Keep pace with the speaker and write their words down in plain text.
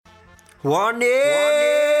Warning! Warning,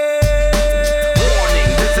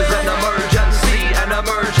 this is an emergency,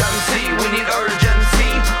 we need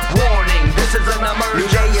urgency. Warning, this is an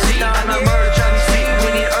emergency, we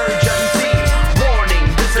need urgency.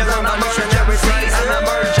 Warning, this is an emergency, we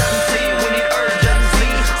need urgency.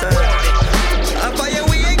 Warning. A fire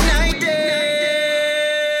we ignited.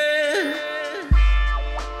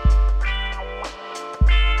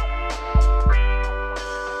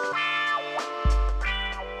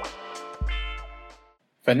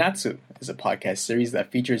 Fanatsu is a podcast series that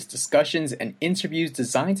features discussions and interviews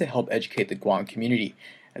designed to help educate the Guam community,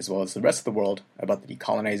 as well as the rest of the world, about the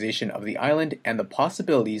decolonization of the island and the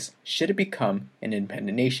possibilities should it become an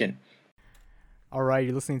independent nation. All right,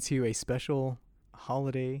 you're listening to a special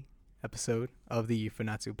holiday episode of the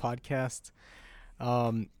Fanatsu podcast.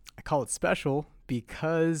 I call it special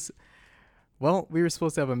because, well, we were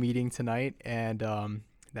supposed to have a meeting tonight, and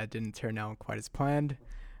that didn't turn out quite as planned.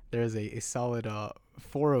 There's a solid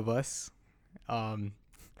 4 of us. But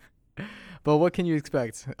what can you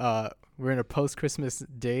expect? We're in a post-Christmas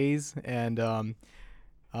days, and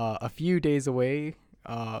a few days away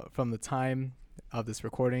from the time of this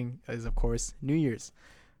recording is, of course, New Year's.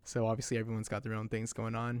 So obviously everyone's got their own things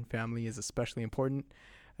going on. Family is especially important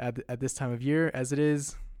at this time of year, as it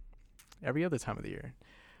is every other time of the year.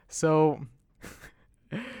 So,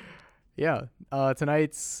 yeah,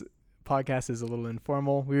 tonight's podcast is a little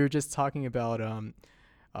informal. We were just talking about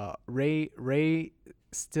Ray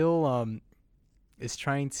still is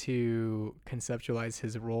trying to conceptualize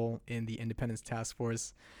his role in the Independence Task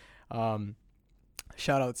Force.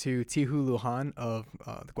 Shout out to Ray Lujan of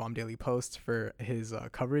the Guam Daily Post for his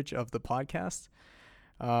coverage of the podcast.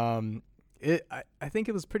 I think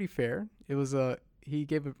it was pretty fair. It was he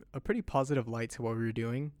gave a pretty positive light to what we were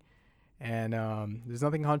doing. And there's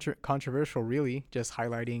nothing controversial, really, just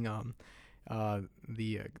highlighting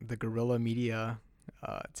the guerrilla media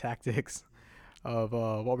tactics of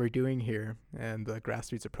what we're doing here and the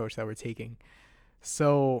grassroots approach that we're taking.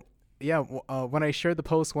 So, yeah, when I shared the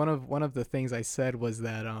post, one of the things I said was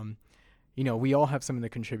that, we all have something to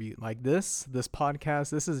contribute. Like this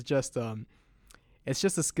podcast, this is just it's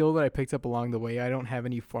just a skill that I picked up along the way. I don't have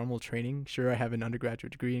any formal training. Sure, I have an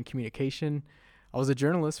undergraduate degree in communication. I was a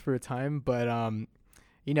journalist for a time, but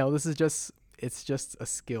it's just a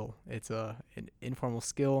skill. It's an informal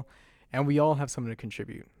skill, and we all have something to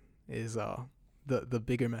contribute is the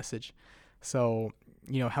bigger message. So,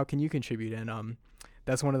 how can you contribute? And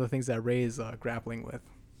that's one of the things that Ray is grappling with.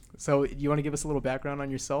 So, you want to give us a little background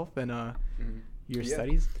on yourself and your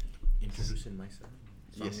studies? Introducing myself.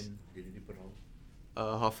 Yes.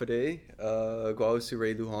 Hafaday, Guausu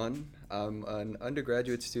Ray Lujan. I'm an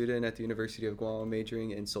undergraduate student at the University of Guam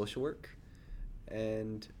majoring in social work.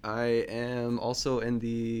 And I am also in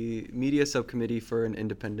the media subcommittee for an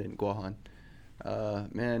independent Guahan.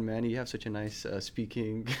 Man, Manny, you have such a nice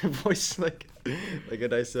speaking voice, like a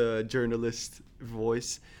nice journalist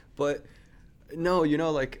voice. But no,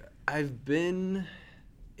 I've been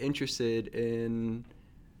interested in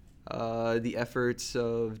the efforts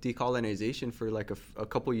of decolonization for like a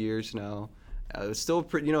couple years now. It's still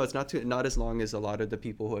pretty, it's not as long as a lot of the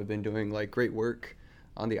people who have been doing like great work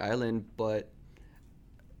on the island, but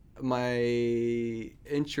my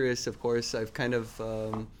interests, of course, I've kind of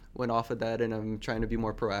went off of that, and I'm trying to be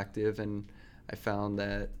more proactive, and I found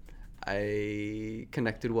that I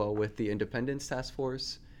connected well with the Independence Task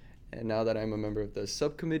Force, and now that I'm a member of the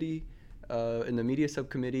subcommittee, in the media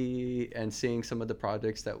subcommittee, and seeing some of the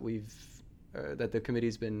projects that that the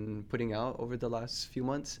committee's been putting out over the last few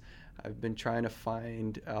months, I've been trying to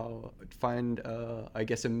find I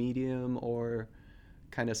guess a medium or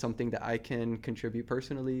kind of something that I can contribute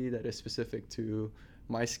personally that is specific to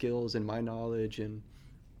my skills and my knowledge. And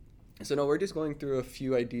so no, we're just going through a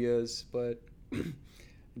few ideas, but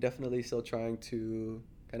definitely still trying to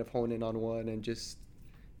kind of hone in on one and just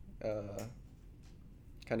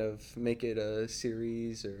kind of make it a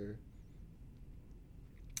series or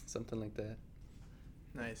something like that.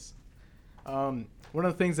 Nice. One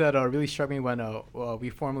of the things that really struck me when we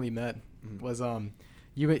formally met was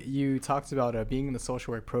you talked about being in the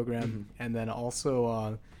social work program, and then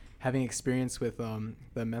also having experience with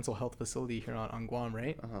the mental health facility here on Guam,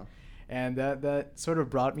 right? Uh-huh. And that sort of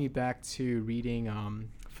brought me back to reading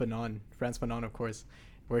Frantz Fanon, of course,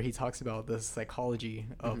 where he talks about the psychology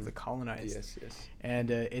of the colonized. Yes.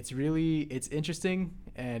 And it's interesting,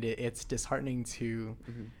 and it's disheartening to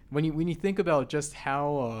when you think about just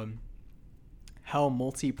how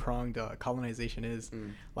multi-pronged colonization is.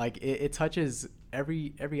 Like it touches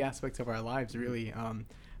every aspect of our lives, really.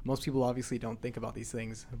 Most people obviously don't think about these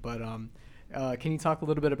things, but can you talk a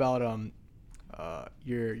little bit about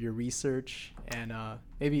your research and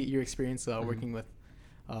maybe your experience working with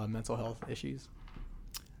mental health issues?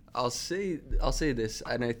 I'll say this,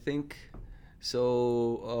 and I think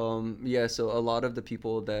so. So a lot of the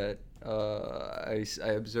people that I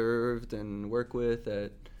observed and work with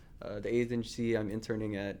at the agency I'm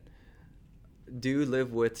interning at do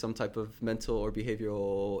live with some type of mental or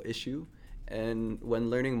behavioral issue, and when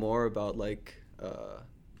learning more about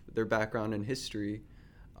their background and history,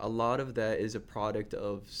 a lot of that is a product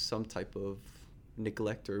of some type of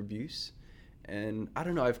neglect or abuse. And I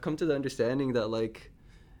don't know, I've come to the understanding that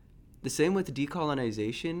the same with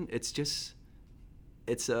decolonization, it's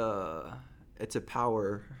a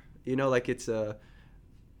power, it's a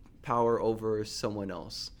power over someone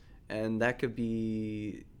else. And that could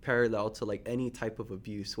be parallel to any type of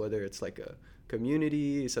abuse, whether it's a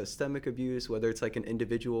community systemic abuse, whether it's an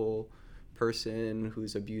individual person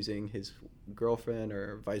who's abusing his girlfriend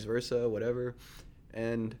or vice versa, whatever.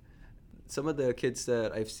 And some of the kids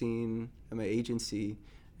that I've seen at my agency,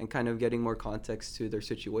 and kind of getting more context to their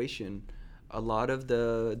situation, a lot of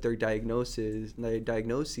their diagnoses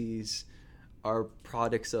are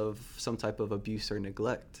products of some type of abuse or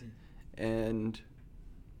neglect. And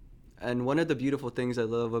one of the beautiful things I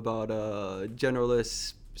love about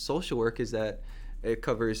generalist social work is that it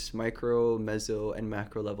covers micro, meso, and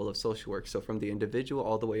macro level of social work. So from the individual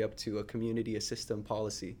all the way up to a community, a system,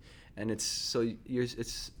 policy. And it's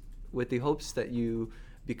with the hopes that you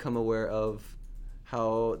become aware of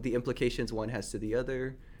how the implications one has to the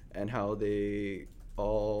other, and how they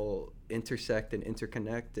all intersect and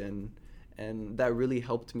interconnect, and that really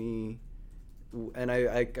helped me. And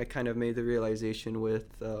I kind of made the realization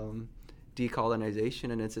with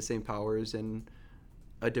decolonization, and it's the same powers in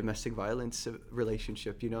a domestic violence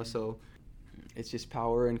relationship, so it's just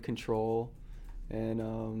power and control.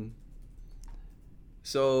 And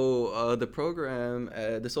the program,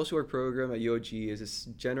 the social work program at UOG is this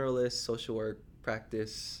generalist social work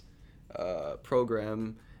practice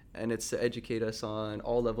program, and it's to educate us on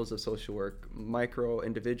all levels of social work, micro,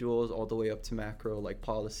 individuals, all the way up to macro, like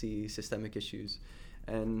policy, systemic issues.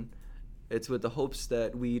 And it's with the hopes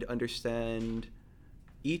that we'd understand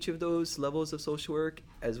each of those levels of social work,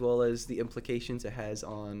 as well as the implications it has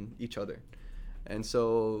on each other. And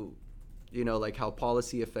so, how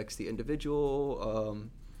policy affects the individual,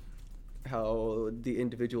 how the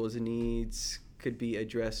individual's needs could be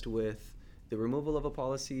addressed with the removal of a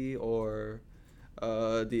policy or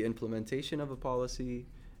the implementation of a policy.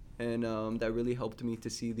 And that really helped me to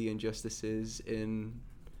see the injustices in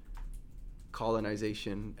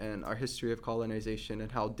colonization and our history of colonization,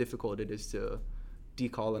 and how difficult it is to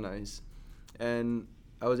decolonize. And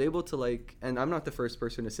I was able to and I'm not the first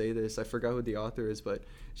person to say this, I forgot who the author is, but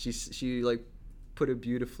she put it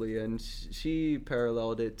beautifully, and she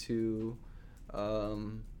paralleled it to a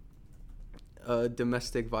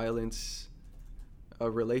domestic violence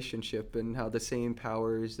relationship, and how the same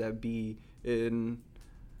powers that be in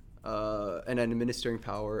an administering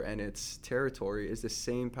power and its territory is the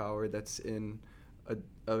same power that's in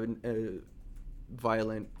a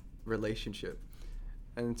violent relationship.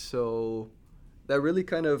 And so that really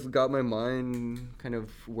kind of got my mind kind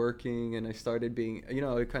of working, and I started being,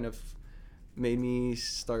 it kind of made me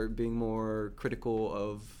start being more critical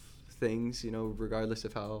of things, regardless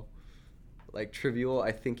of how trivial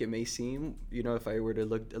I think it may seem. If I were to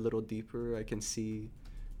look a little deeper, I can see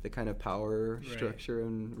the kind of power structure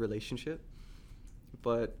and relationship.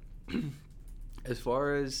 But as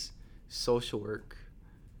far as social work,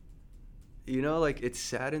 it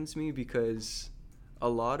saddens me, because a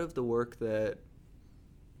lot of the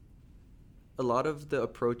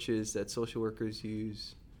approaches that social workers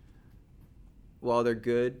use, while they're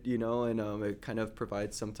good, and it kind of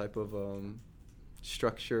provides some type of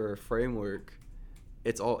structure or framework,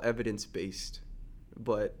 it's all evidence-based.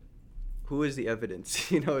 But who is the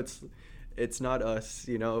evidence? It's not us.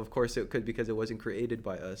 Of course it could, because it wasn't created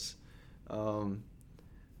by us. So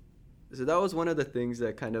that was one of the things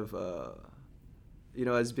that kind of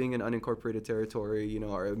as being an unincorporated territory,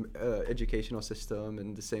 our educational system,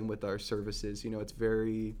 and the same with our services, it's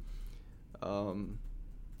very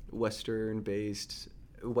Western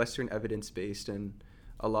evidence-based, and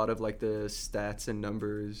a lot of the stats and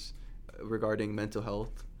numbers regarding mental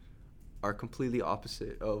health are completely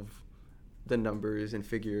opposite of the numbers and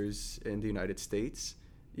figures in the United States,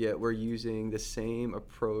 yet we're using the same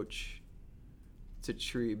approach to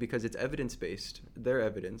treat, because it's evidence-based, their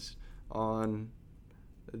evidence on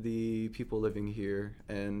the people living here.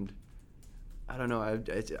 And I don't know,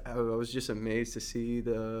 I was just amazed to see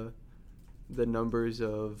the numbers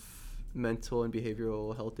of mental and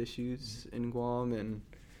behavioral health issues in Guam, and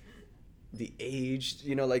the age,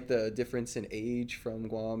 like the difference in age from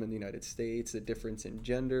Guam and the United States, the difference in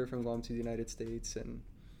gender from Guam to the United States, and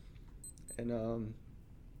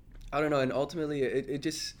I don't know, and ultimately it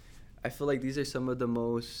just, I feel like these are some of the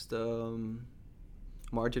most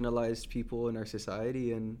marginalized people in our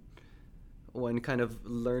society, and when kind of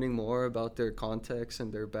learning more about their context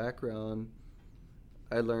and their background,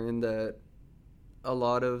 I learned that a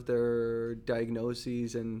lot of their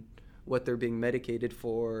diagnoses and what they're being medicated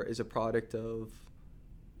for is a product of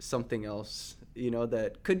something else,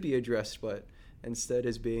 that could be addressed, but instead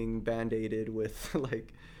is being band-aided with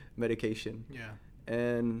like medication. Yeah.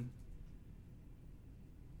 And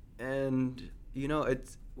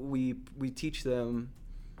it's we teach them,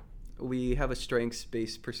 we have a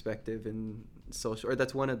strengths-based perspective in social, or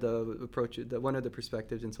that's one of the approaches, one of the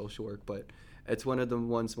perspectives in social work, but it's one of the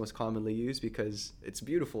ones most commonly used because it's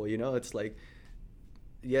beautiful. It's like,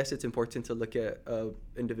 yes, it's important to look at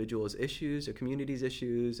individuals' issues, a community's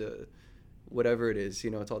issues, whatever it is,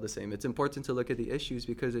 it's all the same. It's important to look at the issues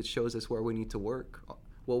because it shows us where we need to work,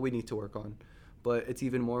 what we need to work on. But it's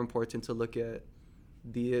even more important to look at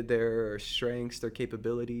their strengths, their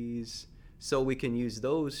capabilities, so we can use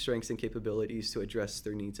those strengths and capabilities to address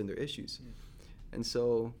their needs and their issues. And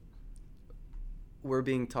so we're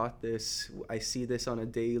being taught this. I see this on a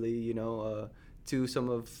daily, to some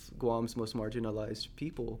of Guam's most marginalized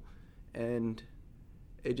people, and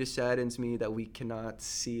it just saddens me that we cannot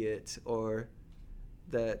see it, or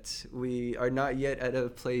that we are not yet at a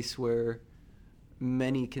place where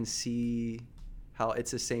many can see how it's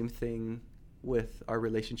the same thing with our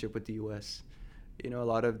relationship with the U.S.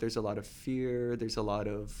 There's a lot of fear, there's a lot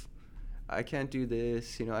of, I can't do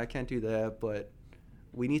this, I can't do that, but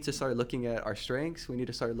we need to start looking at our strengths, we need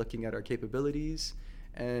to start looking at our capabilities.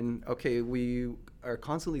 And okay, we are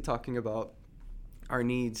constantly talking about our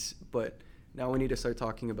needs, but now we need to start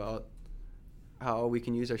talking about how we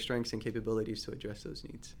can use our strengths and capabilities to address those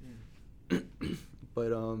needs.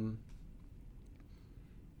 But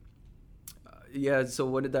yeah, so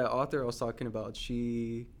what did that author I was talking about,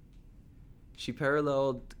 she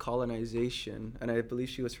paralleled colonization, and I believe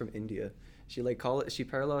she was from India. She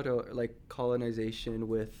paralleled like colonization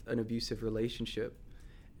with an abusive relationship,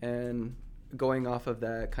 and going off of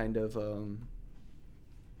that kind of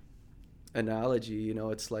analogy,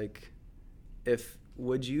 it's like,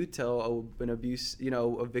 would you tell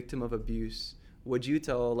a victim of abuse, would you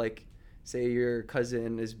tell, like, say your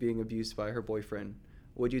cousin is being abused by her boyfriend,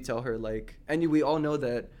 would you tell her, like, and we all know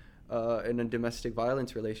that in domestic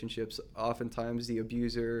violence relationships, oftentimes the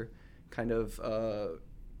abuser kind of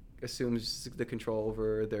assumes the control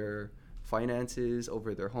over their finances,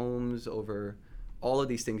 over their homes, over all of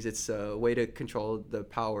these things. It's a way to control the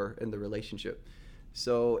power in the relationship.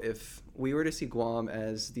 So if we were to see Guam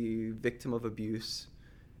as the victim of abuse,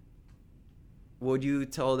 would you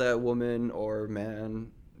tell that woman or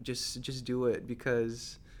man, just do it,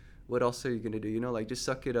 because what else are you going to do? Like, just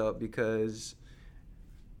suck it up, because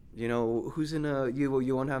you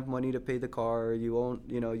won't have money to pay the car, you won't,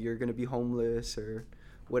 you're going to be homeless or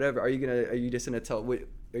whatever. Are you going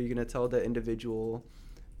to tell the individual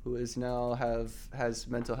who is now has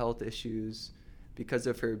mental health issues because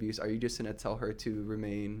of her abuse, are you just going to tell her to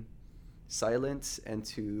remain silent and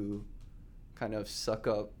to kind of suck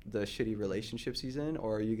up the shitty relationships he's in?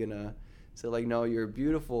 Or are you going to say, like, no, you're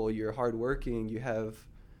beautiful, you're hardworking, you have,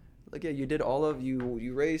 like, yeah, you did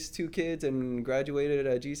you raised 2 kids and graduated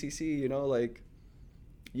at GCC, like,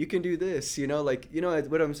 you can do this, like,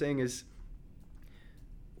 what I'm saying is,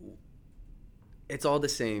 it's all the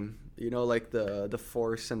same, like the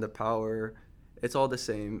force and the power, it's all the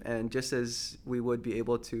same. And just as we would be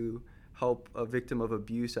able to help a victim of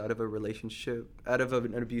abuse out of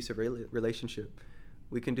an abusive relationship,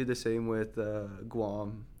 we can do the same with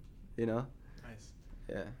Guam, Nice.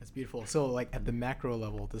 Yeah. That's beautiful. So, like, at the macro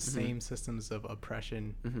level, the same systems of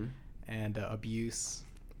oppression and abuse,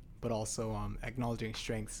 but also acknowledging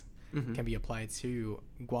strengths can be applied to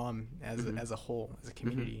Guam as a whole, as a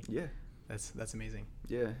community. Yeah. That's amazing.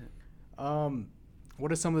 Yeah.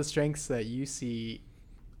 What are some of the strengths that you see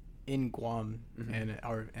in Guam and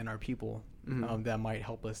our people that might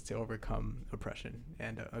help us to overcome oppression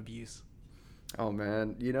and abuse? Oh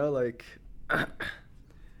man, like, I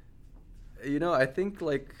think,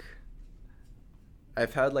 like,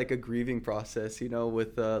 I've had, like, a grieving process,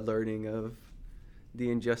 with learning of the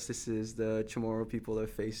injustices the Chamorro people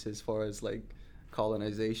have faced as far as, like,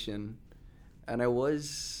 colonization. And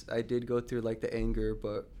I did go through, like, the anger,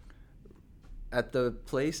 but at the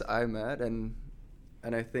place I'm at, and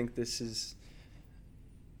I think this is,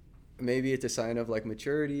 maybe it's a sign of, like,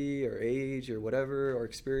 maturity or age or whatever, or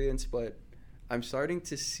experience, but I'm starting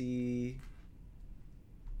to see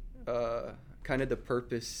kind of the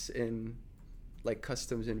purpose in like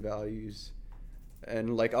customs and values,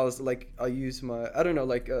 and like I'll use my, I don't know,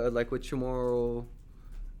 like with Chamorro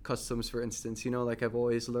customs, for instance, you know, like I've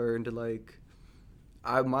always learned, like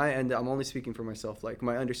I'm only speaking for myself, like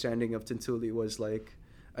my understanding of Tintuli was like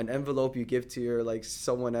an envelope you give to your like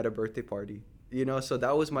someone at a birthday party, you know. So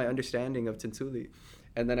that was my understanding of Tintuli,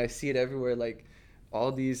 and then I see it everywhere, like all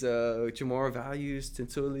these Chamorro values,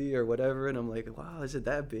 Tintuli or whatever, and I'm like, wow, is it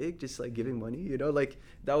that big, just like giving money, you know? Like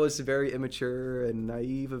that was very immature and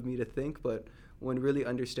naive of me to think, but when really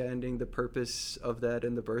understanding the purpose of that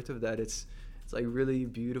and the birth of that, it's like really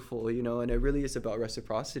beautiful, you know. And it really is about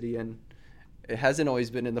reciprocity, and it hasn't always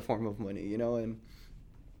been in the form of money, you know.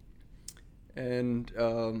 And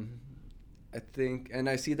I think, and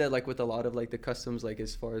I see that like with a lot of like the customs, like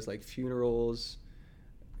as far as like funerals,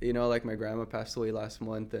 you know, like my grandma passed away last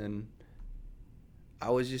month, and I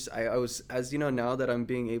was, as you know, now that I'm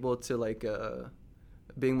being able to like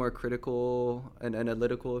being more critical and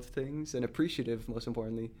analytical of things and appreciative, most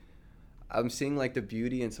importantly, I'm seeing like the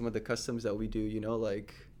beauty in some of the customs that we do, you know.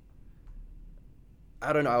 Like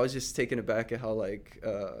I don't know, I was just taken aback at how like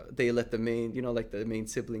they let the main, you know, like the main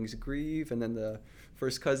siblings grieve, and then the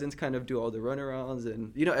first cousins kind of do all the runarounds,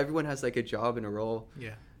 and you know, everyone has like a job and a role.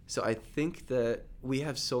 Yeah. So I think that we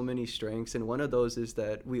have so many strengths, and one of those is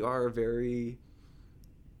that we are very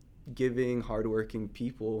giving, hardworking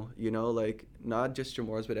people, you know, like not just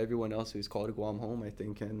Chamorros, but everyone else who's called Guam home, I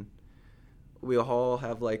think. And we all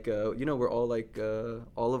have like, you know, we're all like,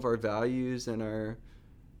 all of our values and our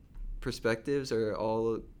perspectives are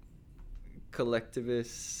all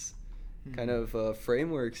collectivist kind of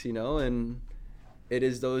frameworks, you know. And it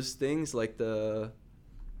is those things like the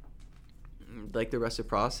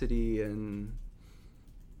reciprocity and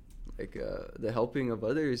like the helping of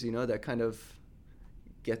others, you know, that kind of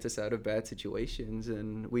gets us out of bad situations.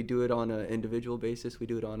 And we do it on an individual basis, we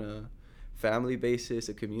do it on a family basis,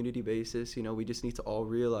 a community basis, you know. We just need to all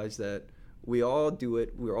realize that we all do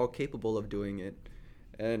it, we're all capable of doing it,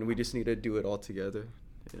 and we just need to do it all together,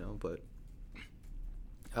 you know. But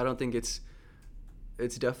I don't think it's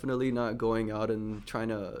definitely not going out and trying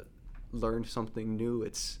to learn something new.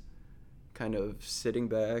 It's kind of sitting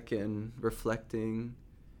back and reflecting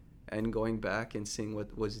and going back and seeing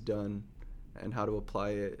what was done and how to apply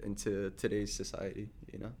it into today's society,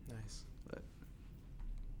 you know. Nice. But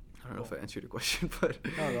I don't know if I answered your question, but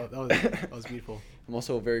no, that was beautiful. I'm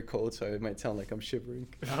also very cold, so it might sound like I'm shivering.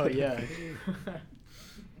 Oh yeah.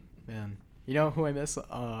 Man, you know who I miss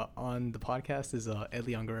on the podcast is Ed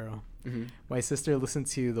Leon Guerrero. Mm-hmm. My sister listened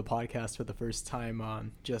to the podcast for the first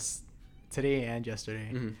time just today and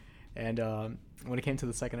yesterday. Mm-hmm. And when it came to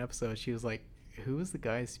the second episode, she was like, who is the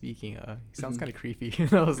guy speaking? He sounds kind of creepy.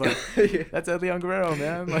 And I was like, that's Ed Leon Guerrero,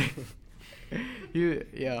 man. Like,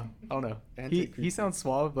 I don't know. He sounds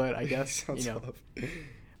suave, but I guess, you know,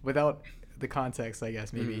 without the context, I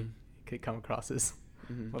guess maybe it could come across as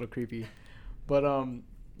a little creepy. But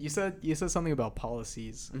you said something about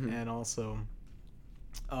policies and also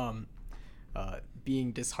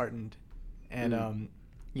being disheartened and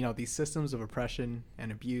you know, these systems of oppression and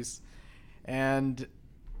abuse. And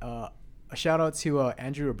a shout out to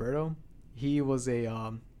Andrew Roberto. He was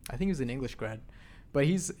I think he was an English grad, but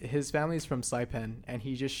his family's from Saipan, and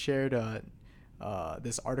he just shared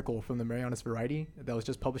this article from the Marianas Variety that was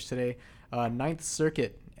just published today. Ninth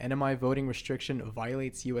Circuit NMI voting restriction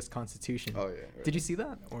violates U.S. Constitution. Oh yeah. Right. Did you see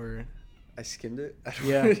that? Or I skimmed it.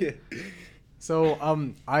 Yeah. So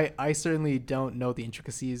I certainly don't know the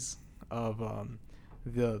intricacies of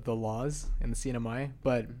the laws in the CNMI,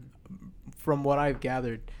 but from what I've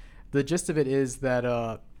gathered, the gist of it is that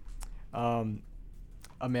a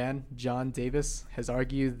man, John Davis, has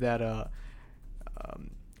argued that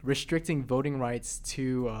restricting voting rights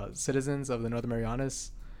to citizens of the Northern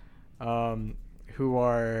Marianas who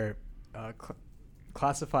are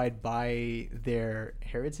classified by their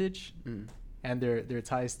heritage and their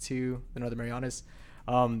ties to the Northern Marianas,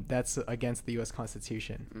 that's against the U.S.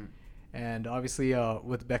 Constitution. And obviously,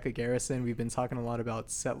 with Becca Garrison, we've been talking a lot about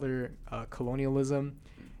settler colonialism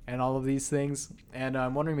and all of these things. And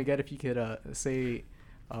I'm wondering, Miguet, if you could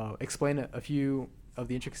explain a few of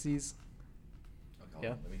the intricacies. Okay,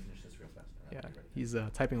 let me finish this real fast. Yeah, he's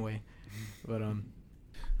typing away. But all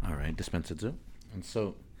right, Dispensadzu. And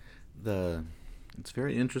so it's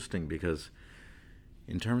very interesting because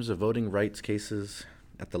in terms of voting rights cases,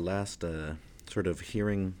 at the last sort of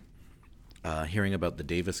hearing about the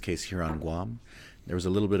Davis case here on Guam, there was a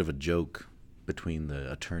little bit of a joke between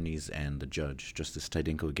the attorneys and the judge, Justice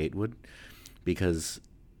Tidinko Gatewood, because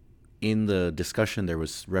in the discussion, there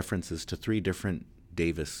was references to 3 different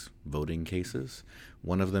Davis voting cases,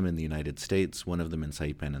 one of them in the United States, one of them in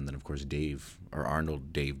Saipan, and then, of course,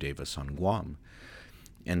 Arnold Dave Davis on Guam.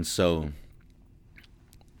 And so,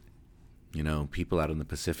 people out in the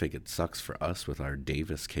Pacific, it sucks for us with our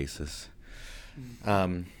Davis cases.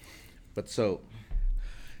 But so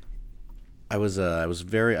I was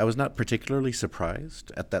not particularly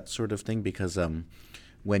surprised at that sort of thing, because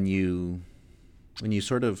when you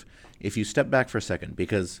if you step back for a second,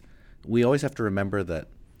 because we always have to remember that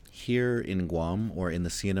here in Guam or in the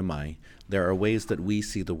CNMI, there are ways that we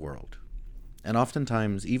see the world. And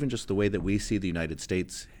oftentimes, even just the way that we see the United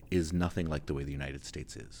States is nothing like the way the United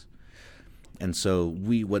States is. And so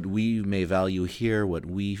what we may value here, what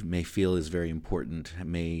we may feel is very important,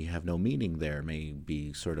 may have no meaning there, may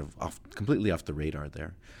be sort of completely off the radar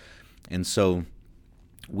there. And so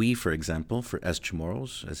we, for example, as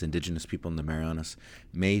Chamorros, as indigenous people in the Marianas,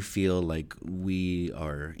 may feel like we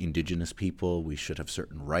are indigenous people, we should have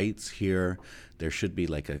certain rights here, there should be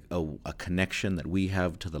like a connection that we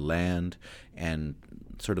have to the land, and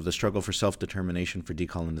sort of the struggle for self-determination, for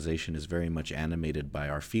decolonization, is very much animated by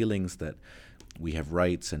our feelings that we have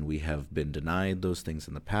rights and we have been denied those things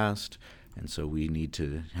in the past, and so we need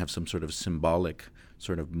to have some sort of symbolic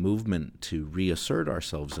sort of movement to reassert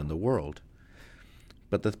ourselves in the world.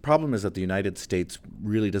 But the problem is that the United States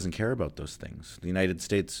really doesn't care about those things. The United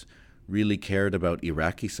States really cared about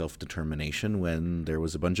Iraqi self-determination when there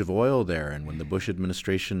was a bunch of oil there, and when the Bush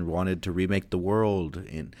administration wanted to remake the world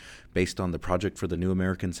based on the Project for the New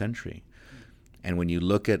American Century. And when you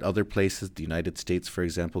look at other places, the United States, for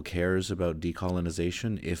example, cares about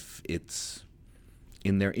decolonization if it's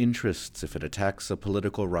in their interests, if it attacks a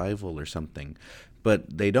political rival or something.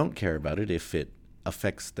 But they don't care about it if it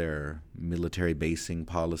affects their military basing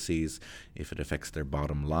policies, if it affects their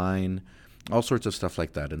bottom line, all sorts of stuff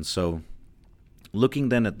like that. And so looking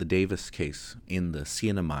then at the Davis case in the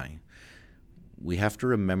CNMI, we have to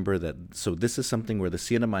remember that, so this is something where the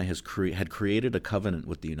CNMI had created a covenant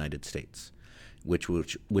with the United States, which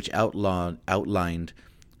outlined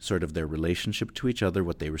sort of their relationship to each other,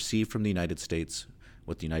 what they receive from the United States,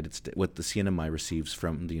 what the CNMI receives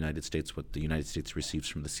from the United States, what the United States receives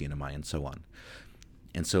from the CNMI, and so on.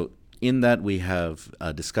 And so in that we have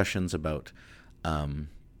discussions about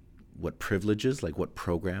what privileges, like what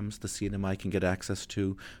programs the CNMI can get access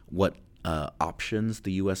to, what options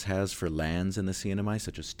the U.S. has for lands in the CNMI,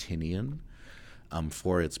 such as Tinian,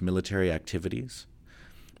 for its military activities.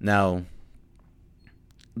 Now,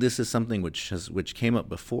 this is something which came up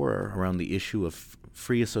before around the issue of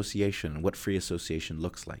free association and what free association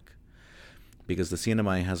looks like. Because the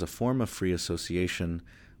CNMI has a form of free association,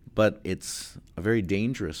 but it's a very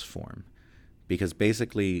dangerous form, because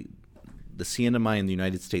basically the CNMI in the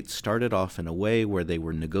United States started off in a way where they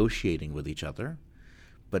were negotiating with each other,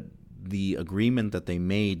 but the agreement that they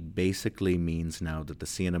made basically means now that the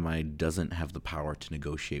CNMI doesn't have the power to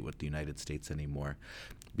negotiate with the United States anymore,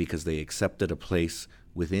 because they accepted a place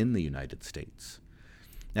within the United States.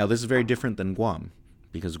 Now, this is very different than Guam,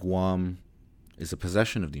 because Guam is a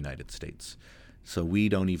possession of the United States. So we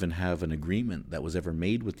don't even have an agreement that was ever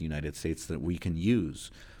made with the United States that we can use,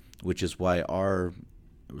 which is why our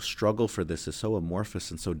struggle for this is so amorphous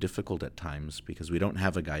and so difficult at times, because we don't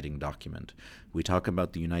have a guiding document. We talk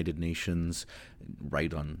about the United Nations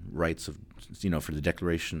rights of, for the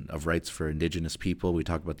Declaration of Rights for Indigenous People. We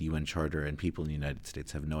talk about the UN Charter, and people in the United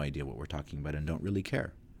States have no idea what we're talking about and don't really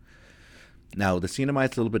care. Now, the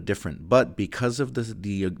CNMI is a little bit different, but because of the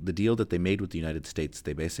deal that they made with the United States,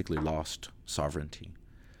 they basically lost sovereignty.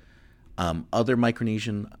 Other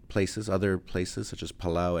Micronesian places, other places such as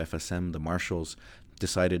Palau, FSM, the Marshalls,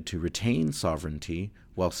 decided to retain sovereignty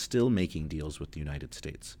while still making deals with the United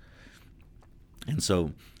States. And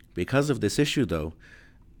so, because of this issue, though,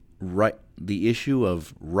 the issue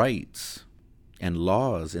of rights and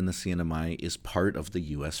laws in the CNMI is part of the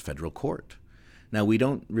U.S. federal court. Now, we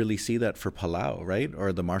don't really see that for Palau, right,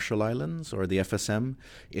 or the Marshall Islands, or the FSM.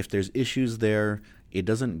 If there's issues there, it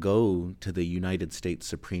doesn't go to the United States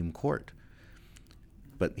Supreme Court.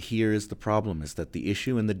 But here is the problem, is that the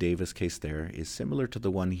issue in the Davis case there is similar to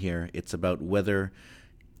the one here. It's about whether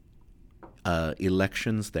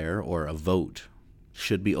elections there, or a vote,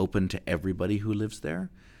 should be open to everybody who lives there,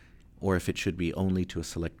 or if it should be only to a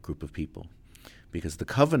select group of people. Because the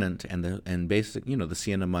covenant and basic, the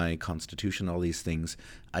CNMI Constitution, all these things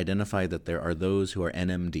identify that there are those who are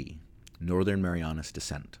NMD, Northern Marianas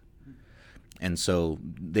descent. And so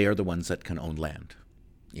they are the ones that can own land.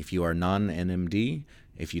 If you are non-NMD,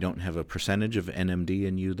 if you don't have a percentage of NMD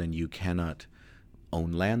in you, then you cannot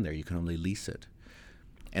own land there. You can only lease it.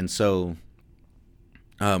 And so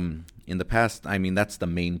In the past, I mean, that's the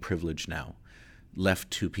main privilege now,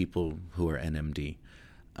 left to people who are NMD.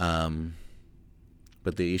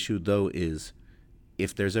 But the issue, though, is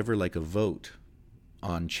if there's ever like a vote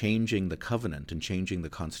on changing the covenant and changing the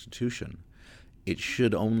Constitution, it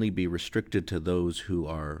should only be restricted to those who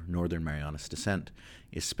are Northern Marianas descent,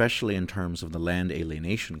 especially in terms of the land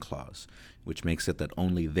alienation clause, which makes it that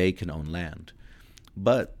only they can own land.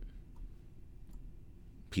 But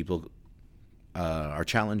people are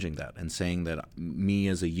challenging that and saying that me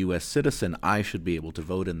as a U.S. citizen, I should be able to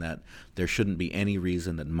vote in that. There shouldn't be any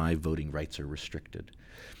reason that my voting rights are restricted.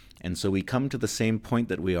 And so we come to the same point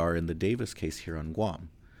that we are in the Davis case here on Guam.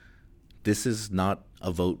 This is not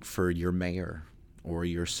a vote for your mayor or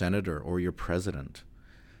your senator or your president.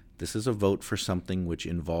 This is a vote for something which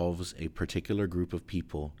involves a particular group of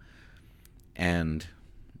people, and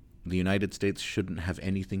the United States shouldn't have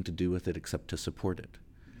anything to do with it except to support it.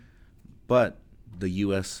 But the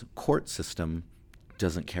U.S. court system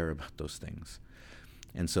doesn't care about those things.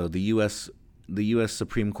 And so the U.S.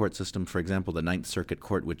 Supreme Court system, for example, the Ninth Circuit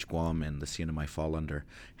Court, which Guam and the CNMI fall under,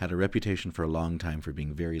 had a reputation for a long time for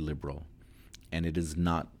being very liberal. And it is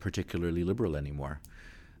not particularly liberal anymore.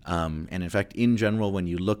 And in fact, in general, when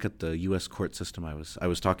you look at the U.S. court system, I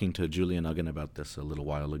was talking to Julian Uggan about this a little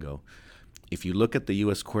while ago. If you look at the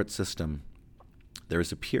U.S. court system, there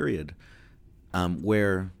is a period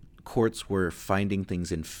where courts were finding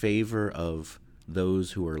things in favor of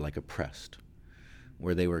those who were like oppressed,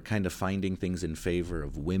 where they were kind of finding things in favor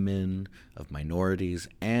of women, of minorities,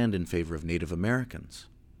 and in favor of Native Americans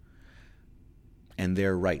and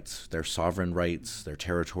their rights, their sovereign rights, their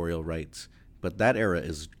territorial rights. But that era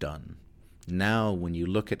is done. Now, when you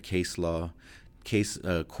look at case law,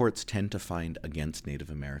 courts tend to find against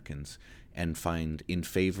Native Americans and find in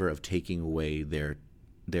favor of taking away their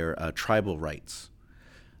tribal rights.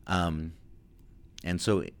 And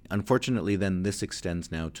so, unfortunately, then this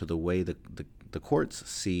extends now to the way the courts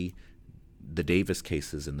see the Davis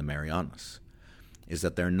cases in the Marianas, is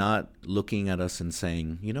that they're not looking at us and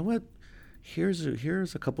saying, you know what, here's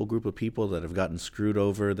a couple group of people that have gotten screwed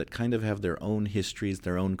over, that kind of have their own histories,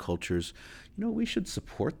 their own cultures. You know, we should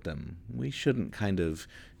support them. We shouldn't kind of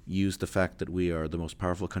use the fact that we are the most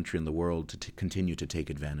powerful country in the world to continue to take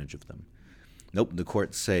advantage of them. Nope, the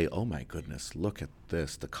courts say, oh my goodness, look at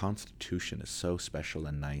this. The Constitution is so special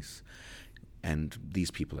and nice, and these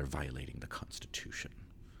people are violating the Constitution.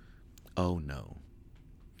 Oh no.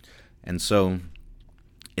 And so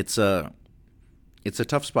it's a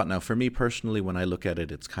tough spot. Now, for me personally, when I look at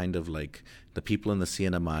it, it's kind of like the people in the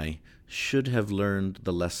CNMI should have learned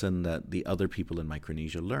the lesson that the other people in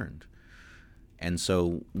Micronesia learned. And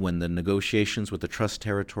so when the negotiations with the Trust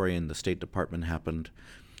Territory and the State Department happened,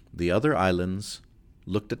 the other islands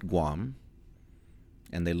looked at Guam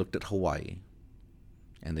and they looked at Hawaii,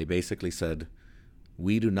 and they basically said,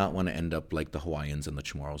 we do not want to end up like the Hawaiians and the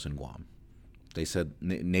Chamorros in Guam. They said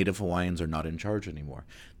Native Hawaiians are not in charge anymore.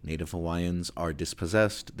 Native Hawaiians are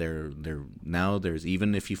dispossessed. They're now there's,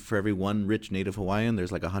 even if you, for every one rich Native Hawaiian,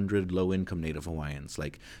 there's like 100 low-income Native Hawaiians.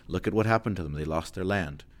 Like, look at what happened to them. They lost their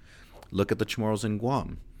land. Look at the Chamorros in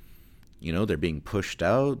Guam. You know, they're being pushed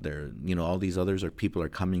out. All these others people are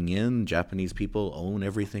coming in. Japanese people own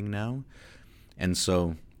everything now. And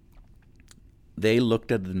so they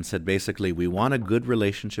looked at it and said, basically, we want a good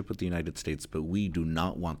relationship with the United States, but we do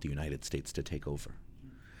not want the United States to take over.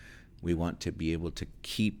 We want to be able to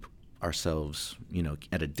keep ourselves,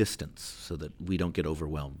 at a distance so that we don't get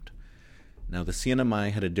overwhelmed. Now, the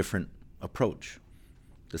CNMI had a different approach.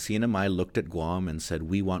 The CNMI looked at Guam and said,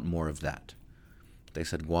 we want more of that. They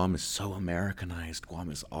said, Guam is so Americanized. Guam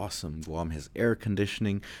is awesome. Guam has air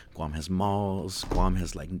conditioning. Guam has malls. Guam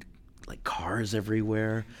has like cars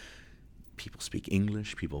everywhere. People speak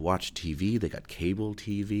English. People watch TV. They got cable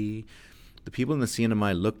TV. The people in the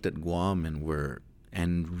CNMI looked at Guam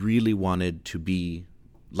and really wanted to be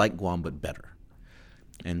like Guam but better.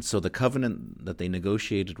 And so the covenant that they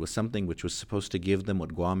negotiated was something which was supposed to give them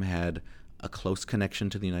what Guam had, a close connection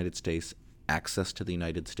to the United States, access to the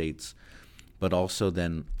United States, but also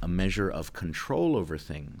then a measure of control over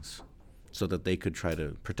things so that they could try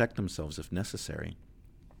to protect themselves if necessary.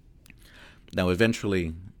 Now,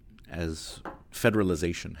 eventually, as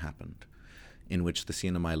federalization happened, in which the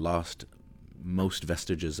CNMI lost most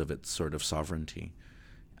vestiges of its sort of sovereignty.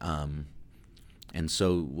 And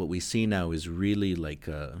so what we see now is really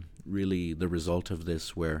really the result of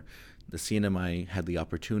this, where the CNMI had the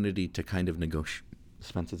opportunity to kind of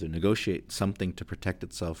negotiate something to protect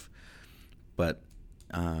itself. But,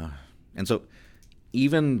 and so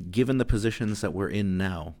even given the positions that we're in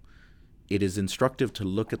now, it is instructive to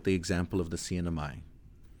look at the example of the CNMI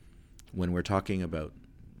when we're talking about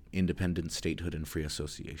independent statehood and free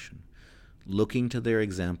association, looking to their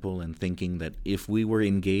example and thinking that if we were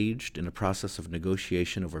engaged in a process of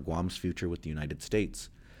negotiation over Guam's future with the United States,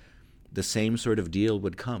 the same sort of deal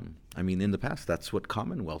would come. I mean, in the past, that's what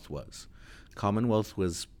Commonwealth was. Commonwealth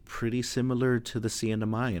was pretty similar to the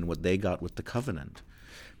CNMI and what they got with the Covenant.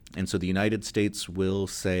 And so the United States will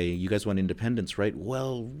say, you guys want independence, right?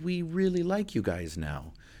 Well, we really like you guys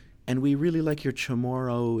now. And we really like your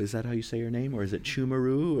Chamorro. Is that how you say your name? Or is it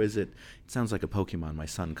Chumaru? Or is it sounds like a Pokemon my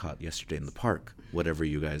son caught yesterday in the park, whatever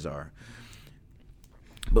you guys are.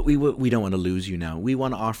 But we don't want to lose you now. We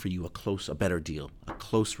want to offer you a better deal, a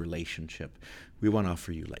close relationship. We want to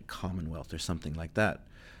offer you like Commonwealth or something like that.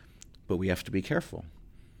 But we have to be careful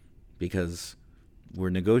because we're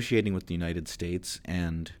negotiating with the United States,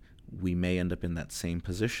 and we may end up in that same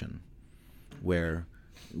position where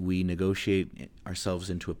we negotiate ourselves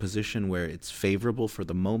into a position where it's favorable for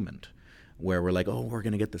the moment, where we're like, oh, we're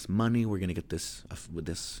going to get this money, we're going to get this with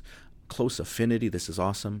this close affinity, this is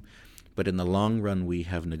awesome. But in the long run, we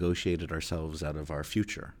have negotiated ourselves out of our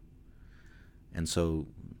future. And so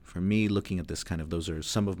for me, looking at this those are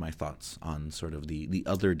some of my thoughts on sort of the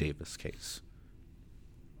other Davis case.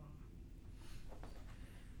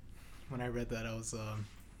 When I read that, I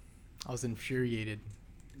was infuriated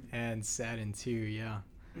and saddened too. Yeah.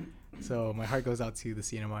 So my heart goes out to the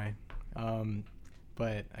CNMI.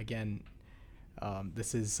 But again,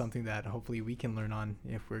 this is something that hopefully we can learn on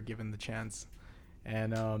if we're given the chance.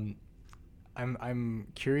 And I'm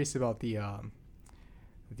curious about the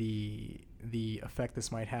effect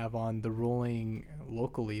this might have on the ruling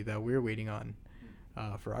locally that we're waiting on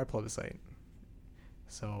for our plebiscite.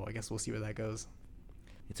 So I guess we'll see where that goes.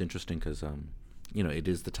 It's interesting because, it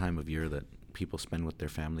is the time of year that people spend with their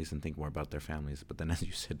families and think more about their families. But then, as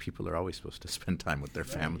you said, people are always supposed to spend time with their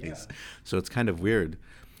families. Yeah. So it's kind of weird.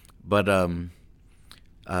 But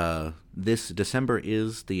this December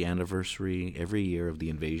is the anniversary every year of the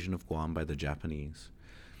invasion of Guam by the Japanese.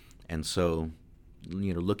 And so,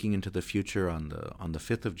 looking into the future on the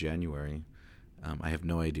 5th of January, I have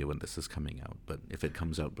no idea when this is coming out, but if it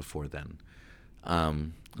comes out before then,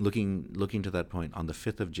 looking to that point, on the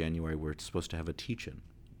 5th of January, we're supposed to have a teach-in.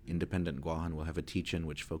 Independent Guahan will have a teach-in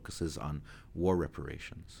which focuses on war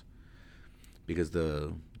reparations. Because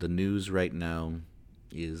the news right now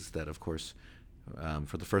is that, of course,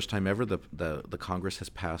 for the first time ever, the Congress has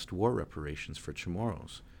passed war reparations for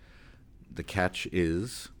Chamorros. The catch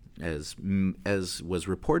is, as was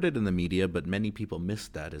reported in the media, but many people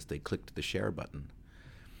missed that as they clicked the share button,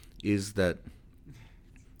 is that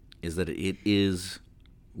it is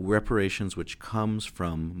reparations which comes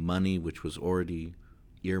from money which was already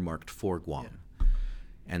earmarked for Guam. Yeah.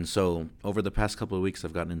 And so over the past couple of weeks,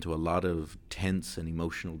 I've gotten into a lot of tense and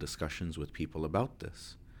emotional discussions with people about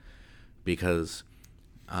this. Because,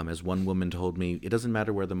 as one woman told me, it doesn't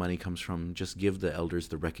matter where the money comes from, just give the elders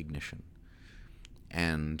the recognition.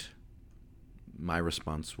 And my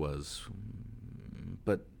response was,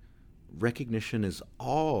 but recognition is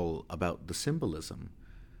all about the symbolism.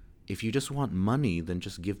 If you just want money, then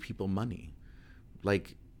just give people money.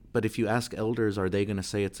 But if you ask elders, are they going to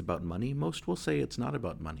say it's about money? Most will say it's not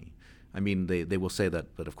about money. I mean, they will say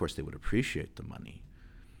that, but of course they would appreciate the money.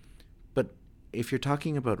 But if you're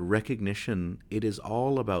talking about recognition, it is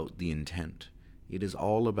all about the intent. It is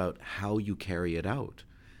all about how you carry it out.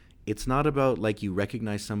 It's not about you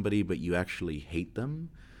recognize somebody but you actually hate them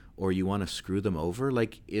or you want to screw them over.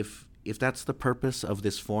 If that's the purpose of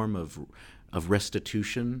this form of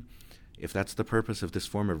restitution, if that's the purpose of this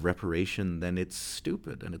form of reparation, then it's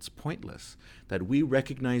stupid and it's pointless. That we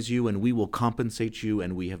recognize you and we will compensate you,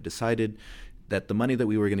 and we have decided that the money that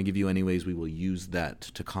we were going to give you anyways, we will use that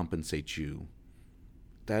to compensate you.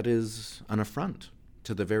 That is an affront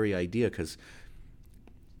to the very idea, because,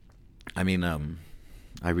 I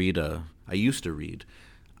used to read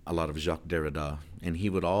a lot of Jacques Derrida, and he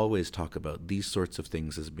would always talk about these sorts of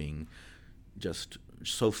things as being just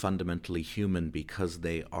so fundamentally human because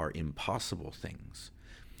they are impossible things.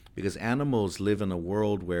 Because animals live in a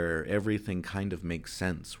world where everything kind of makes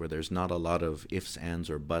sense, where there's not a lot of ifs, ands,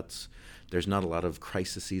 or buts. There's not a lot of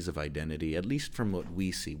crises of identity, at least from what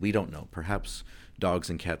we see. We don't know. Perhaps dogs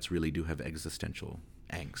and cats really do have existential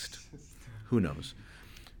angst. Who knows?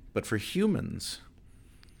 But for humans,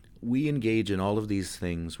 we engage in all of these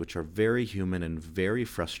things which are very human and very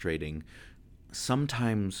frustrating,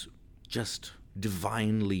 sometimes just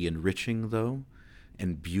divinely enriching, though,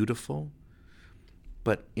 and beautiful,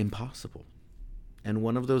 but impossible. And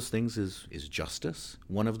one of those things is justice.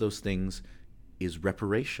 One of those things is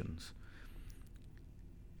reparations.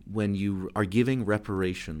 When you are giving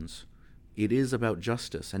reparations, it is about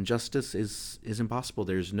justice, and justice is impossible.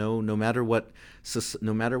 There's no matter what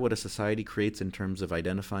a society creates in terms of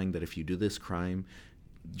identifying that if you do this crime,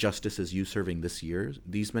 justice is you serving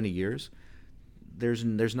these many years. There's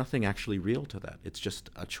nothing actually real to that. It's just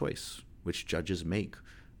a choice which judges make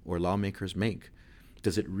or lawmakers make.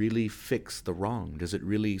 Does it really fix the wrong? Does it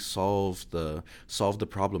really solve the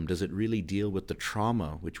problem? Does it really deal with the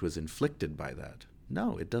trauma which was inflicted by that?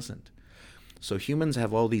 No, it doesn't. So humans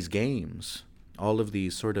have all these games, all of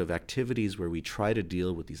these sort of activities where we try to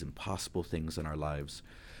deal with these impossible things in our lives.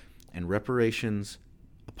 And reparations,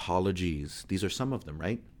 apologies, these are some of them,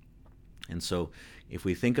 right? And so if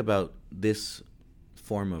we think about this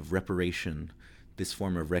form of reparation, this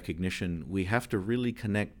form of recognition, we have to really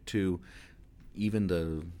connect to even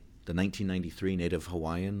the 1993 Native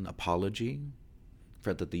Hawaiian apology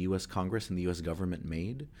that the U.S. Congress and the U.S. government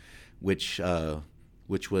made, which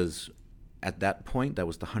was, at that point, that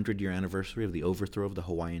was the 100-year anniversary of the overthrow of the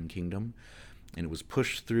Hawaiian Kingdom, and it was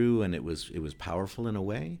pushed through, and it was powerful in a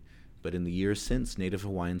way, but in the years since, Native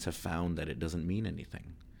Hawaiians have found that it doesn't mean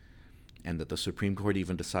anything, and that the Supreme Court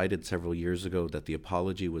even decided several years ago that the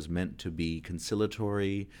apology was meant to be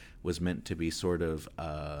conciliatory, was meant to be sort of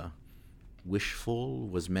wishful,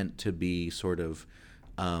 was meant to be sort of,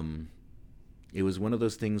 it was one of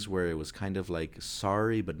those things where it was kind of like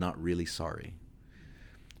sorry but not really sorry.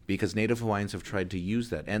 Because Native Hawaiians have tried to use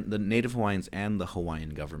that, and the Native Hawaiians and the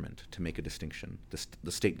Hawaiian government, to make a distinction,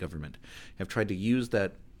 the state government, have tried to use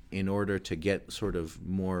that in order to get sort of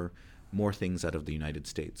more things out of the United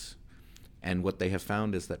States. And what they have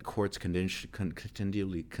found is that courts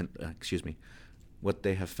continually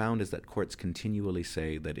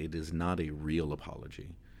say that it is not a real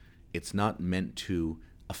apology. It's not meant to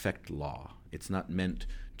affect law. It's not meant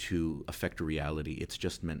to affect reality. It's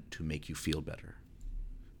just meant to make you feel better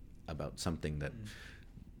about something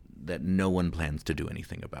that no one plans to do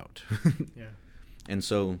anything about. Yeah. And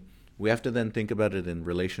so we have to then think about it in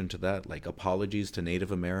relation to that, like apologies to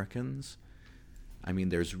Native Americans. I mean,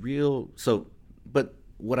 but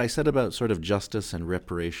what I said about sort of justice and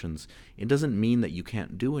reparations, it doesn't mean that you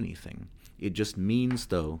can't do anything. It just means,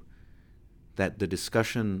 though, that the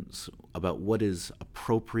discussions about what is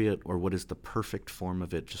appropriate or what is the perfect form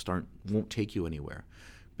of it just won't take you anywhere.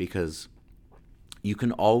 Because you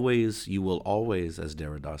will always, as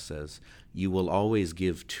Derrida says, you will always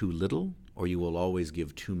give too little or you will always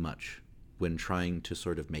give too much when trying to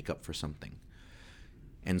sort of make up for something.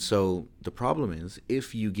 And so the problem is,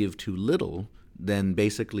 if you give too little, then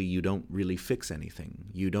basically you don't really fix anything.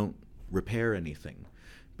 You don't repair anything,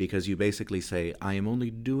 because you basically say, I am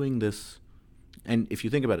only doing this. And if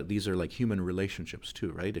you think about it, these are like human relationships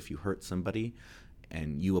too, right? If you hurt somebody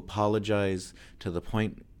and you apologize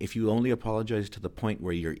if you only apologize to the point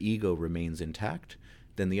where your ego remains intact,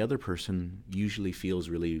 then the other person usually feels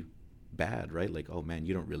really bad, right? Like, oh man,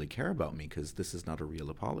 you don't really care about me because this is not a real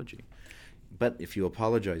apology. But if you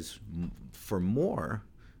apologize for more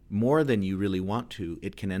than you really want to,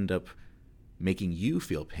 it can end up making you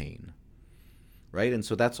feel pain, right? And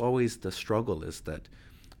so that's always the struggle, is that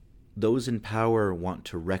those in power want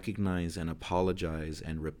to recognize and apologize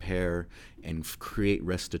and repair and create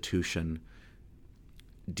restitution,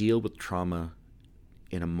 deal with trauma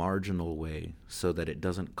in a marginal way so that it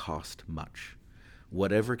doesn't cost much.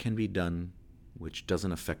 Whatever can be done which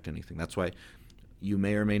doesn't affect anything. That's why you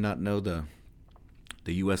may or may not know the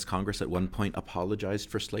U.S. Congress at one point apologized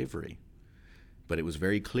for slavery. But it was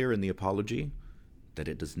very clear in the apology that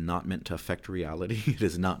it is not meant to affect reality. It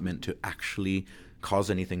is not meant to actually cause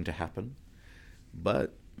anything to happen.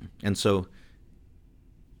 But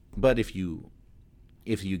if you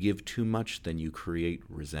give too much, then you create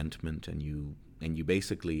resentment, and you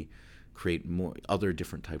basically create more other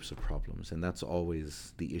different types of problems, and that's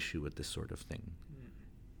always the issue with this sort of thing.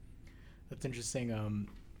 That's interesting.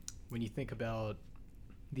 When you think about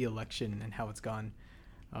the election and how it's gone,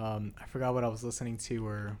 I forgot what I was listening to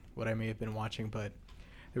or what I may have been watching, but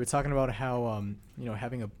they were talking about how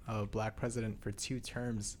having a black president for 2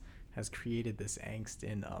 terms has created this angst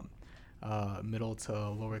in middle to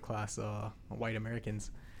lower class white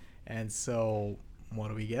Americans. And so what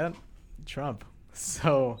do we get? Trump.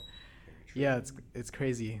 So yeah, it's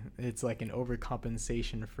crazy. It's like an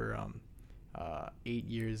overcompensation for 8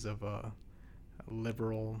 years of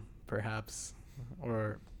liberal, perhaps,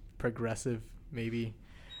 or progressive, maybe,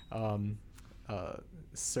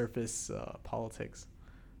 surface politics.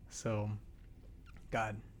 So,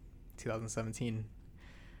 God, 2017.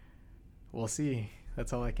 We'll see.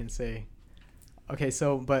 That's all I can say. Okay,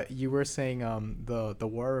 so, but you were saying the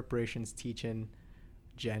War Reparations Teach-in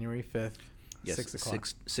January 5th. Yes, 6 o'clock.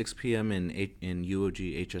 6 p.m. in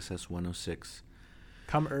UOG HSS 106.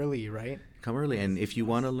 Come early, right? Come early, and if you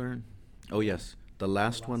want to learn, oh yes, the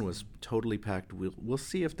last one was totally packed. We'll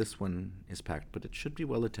see if this one is packed, but it should be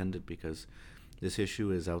well attended because this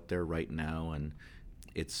issue is out there right now, and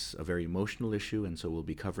it's a very emotional issue, and so we'll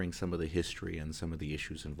be covering some of the history and some of the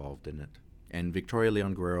issues involved in it. And Victoria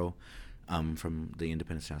Leon Guerrero from the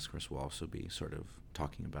Independence Task Force will also be sort of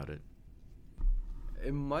talking about it.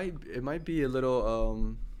 It might be a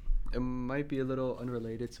little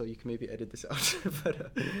unrelated, so you can maybe edit this out.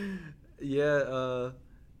 But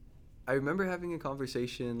I remember having a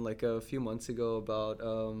conversation like a few months ago about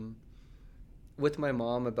with my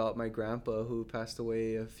mom about my grandpa who passed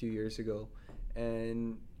away a few years ago,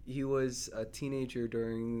 and he was a teenager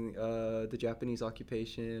during the Japanese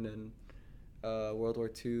occupation and World War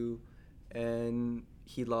II, and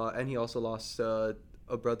he also lost a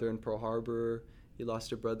brother in Pearl Harbor. He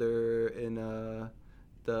lost a brother in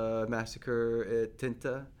the massacre at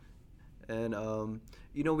Tinta, and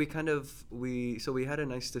we had a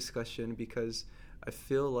nice discussion because I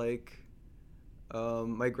feel like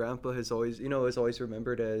my grandpa is always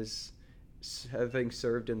remembered as having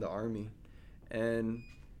served in the army, and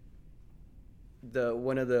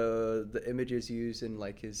one of the images used in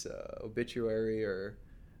like his obituary or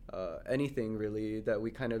anything really that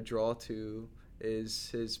we kind of draw to is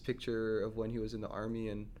his picture of when he was in the army,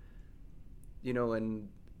 and and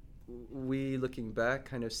we looking back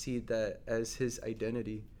kind of see that as his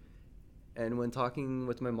identity. And when talking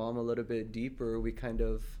with my mom a little bit deeper, we kind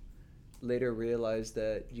of later realized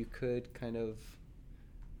that you could kind of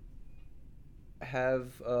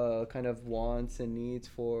have kind of wants and needs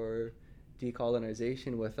for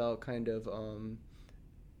decolonization without kind of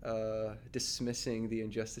dismissing the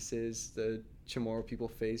injustices the Chamorro people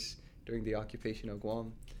face during the occupation of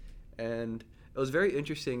Guam. And it was very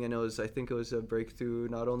interesting, and I think it was a breakthrough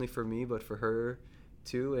not only for me but for her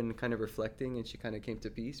too, and kind of reflecting, and she kind of came to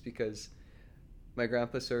peace because my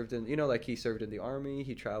grandpa served in he served in the army.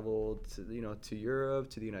 He traveled to Europe,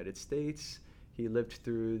 to the United States. He lived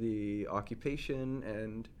through the occupation,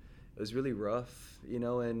 and it was really rough,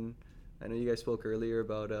 and I know you guys spoke earlier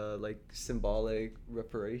about like symbolic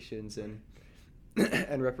reparations and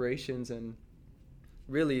and reparations, and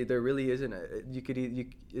really there really isn't anything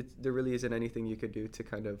you could do to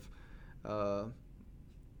kind of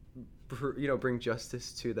bring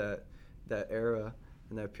justice to that era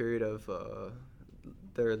and that period of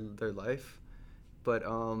their life. But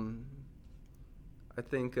I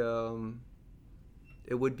think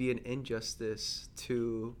it would be an injustice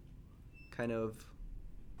to kind of,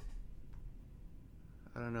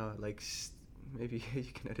 I don't know, like maybe you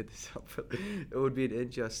can edit this out, but it would be an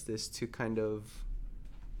injustice to kind of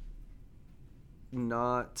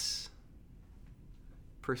not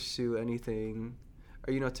pursue anything,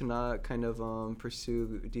 or to not kind of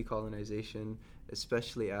pursue decolonization,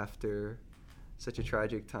 especially after such a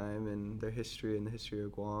tragic time in their history and the history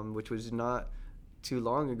of Guam, which was not too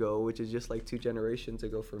long ago, which is just like 2 generations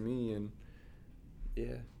ago for me. And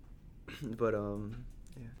yeah, but I'm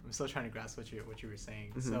still trying to grasp what you were saying.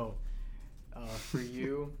 Mm-hmm. So for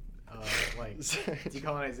you, like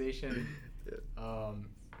decolonization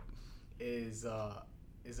is a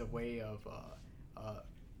way of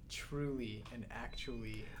truly and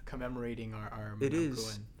actually commemorating our it Manoko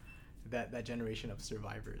is. And that generation of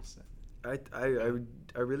survivors. I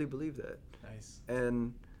really believe that. Nice.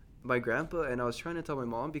 And my grandpa, and I was trying to tell my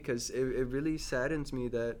mom because it really saddens me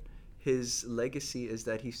that his legacy is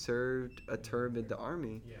that he served a term in the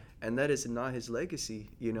army, and that is not his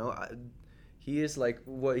legacy. He is like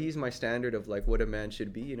he's my standard of like what a man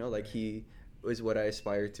should be. Like he is what I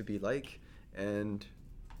aspire to be like, and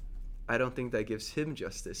I don't think that gives him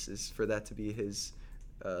justice, is for that to be his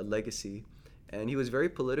legacy. And he was very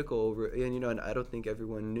political, and and I don't think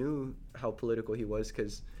everyone knew how political he was,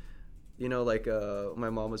 because my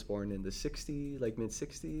mom was born in the mid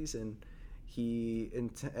 60s, and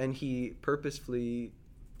he purposefully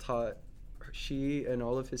taught she and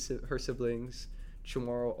all of her siblings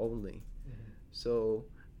Chamorro only. Mm-hmm. So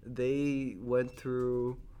they went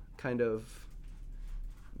through kind of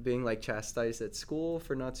being like chastised at school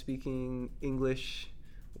for not speaking English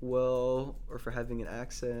well, or for having an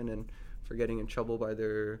accent, and for getting in trouble by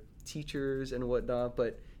their teachers and whatnot.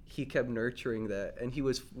 But he kept nurturing that, and he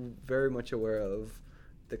was very much aware of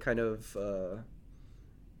the kind of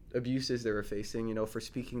abuses they were facing, for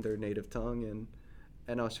speaking their native tongue.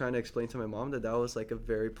 And I was trying to explain to my mom that was like a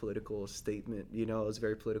very political statement, it was a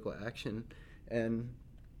very political action. And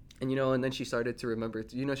then she started to remember,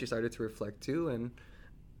 she started to reflect too, and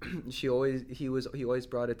he always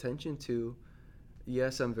brought attention to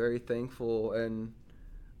yes, I'm very thankful and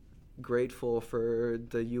grateful for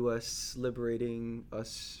the U.S. liberating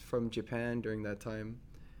us from Japan during that time.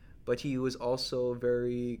 But he was also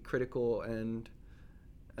very critical and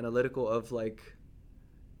analytical of like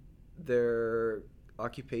their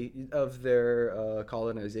occupation of their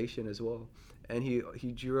colonization as well. And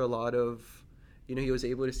he drew a lot of, he was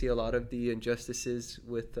able to see a lot of the injustices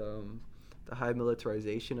with the high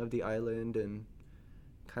militarization of the island and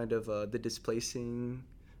kind of the displacement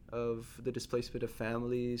of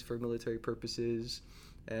families for military purposes,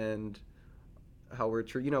 and how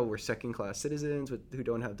we're second-class citizens who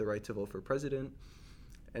don't have the right to vote for president.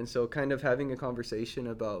 And so kind of having a conversation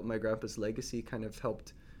about my grandpa's legacy kind of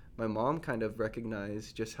helped my mom kind of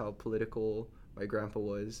recognize just how political my grandpa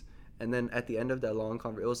was. And then at the end of that long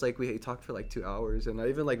conversation, it was like we talked for like 2 hours, and I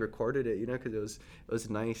even like recorded it, because it was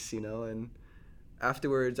nice, and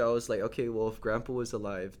afterwards I was like, okay, well, if grandpa was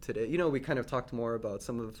alive today, we kind of talked more about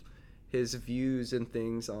some of his views and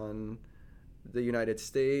things on the United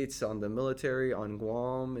States, on the military, on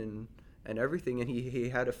Guam, and everything. And he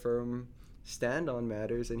had a firm stand on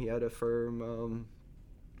matters, and he had a firm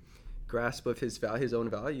grasp of his own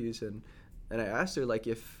values. And I asked her, like,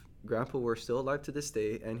 if grandpa were still alive to this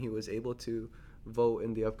day and he was able to vote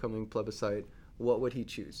in the upcoming plebiscite, what would he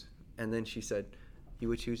choose? And then she said he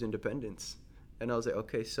would choose independence. And I was like,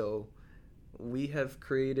 okay, so we have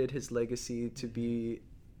created his legacy to be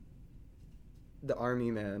the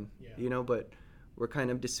army man, but we're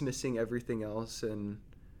kind of dismissing everything else, and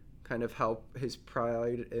kind of how his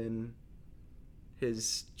pride and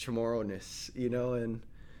his Chamorro-ness, and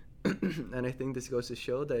and I think this goes to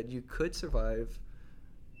show that you could survive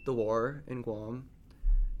the war in Guam.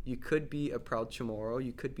 You could be a proud Chamorro.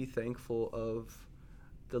 You could be thankful of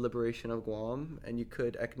the liberation of Guam, and you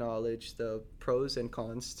could acknowledge the pros and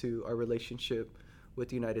cons to our relationship with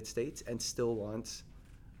the United States and still want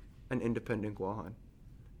an independent Guam.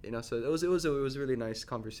 So it was a really nice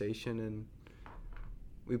conversation, and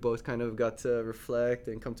we both kind of got to reflect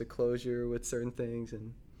and come to closure with certain things.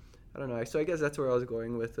 And I don't know. So I guess that's where I was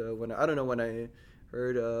going with when I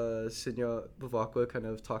heard Senor Bavacqua kind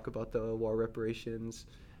of talk about the war reparations.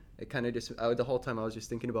 It kind of the whole time I was just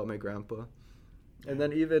thinking about my grandpa. And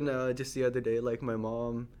then even just the other day, like my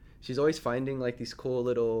mom, she's always finding like these cool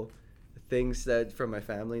little things that from my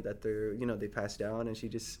family that they're, they passed down. And she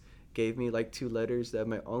just gave me like 2 letters that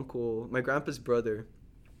my grandpa's brother,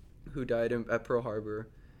 who died at Pearl Harbor,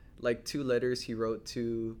 like 2 letters he wrote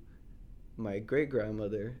to my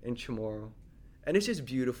great-grandmother in Chamorro. And it's just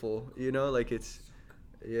beautiful, like it's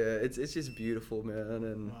just beautiful, man.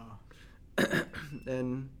 And Wow.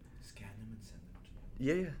 and Scan them and send them to me.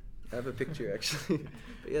 yeah, I have a picture actually.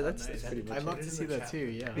 But yeah, that's pretty much I'd love it. to see that too.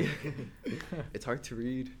 Yeah. It's hard to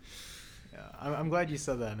read. Yeah, I'm glad you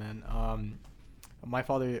said that, man. My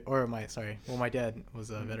dad was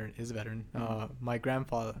a veteran. Is a veteran. My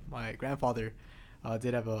grandfather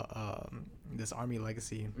did have this army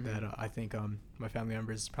legacy that I think my family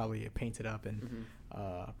members probably painted up and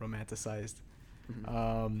romanticized.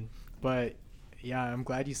 But yeah, I'm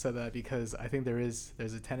glad you said that, because I think there's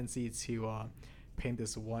a tendency to paint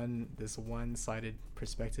this one-sided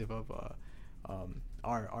perspective of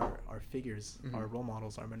our figures, our role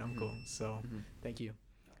models, our manunko. So thank you.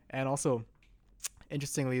 And also,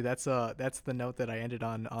 interestingly, that's the note that I ended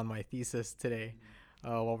on my thesis today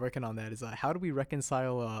while working on that, is how do we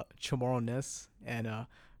reconcile Chamorro-ness and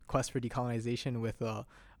quest for decolonization with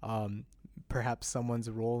perhaps someone's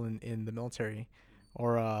role in the military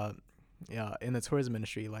or in the tourism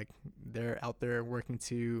industry. Like, they're out there working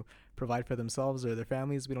to provide for themselves or their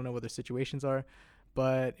families. We don't know what their situations are,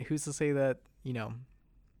 but who's to say that,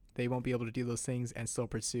 they won't be able to do those things and still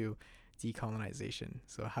pursue decolonization?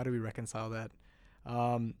 So how do we reconcile that?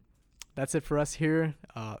 That's it for us here.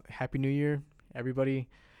 Happy New Year, everybody.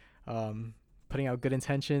 Putting out good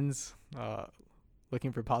intentions,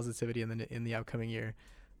 looking for positivity in the upcoming year.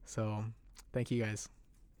 So thank you guys.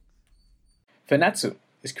 Fanatsu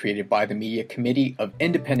is created by the Media Committee of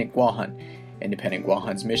Independent Guahan. Independent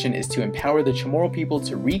Guahan's mission is to empower the Chamorro people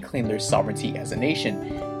to reclaim their sovereignty as a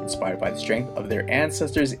nation. Inspired by the strength of their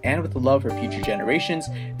ancestors and with the love for future generations,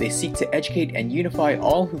 they seek to educate and unify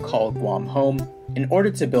all who call Guam home in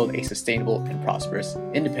order to build a sustainable and prosperous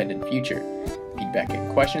independent future. Feedback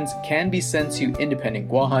and questions can be sent to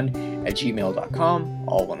independentguahan@gmail.com,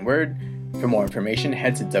 all one word. For more information,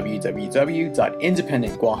 head to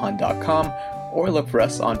www.independentguahan.com or look for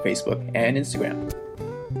us on Facebook and Instagram.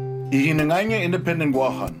 Ihinanganya independent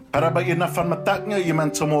guahan. Haraba ina fanmataknya iman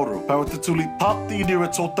tomorrow. Para tutuli tapti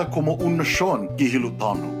diretota como una shon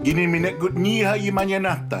gihilutano. Gini minek gut niha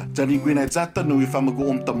imanyanata. Jani gwina zata nui famagu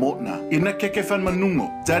tamotna. Ina keke fan manungo.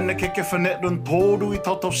 Jana keke fanet dun todu I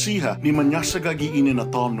tautou siha ni manyasaga gi inina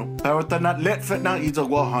tano. Para tanat let fetna ida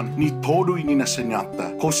guahan ni todu inina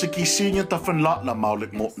senyata. Kosiki sinya ta fan latla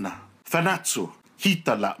maulik motna. Fanatsu,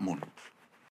 hita latmun.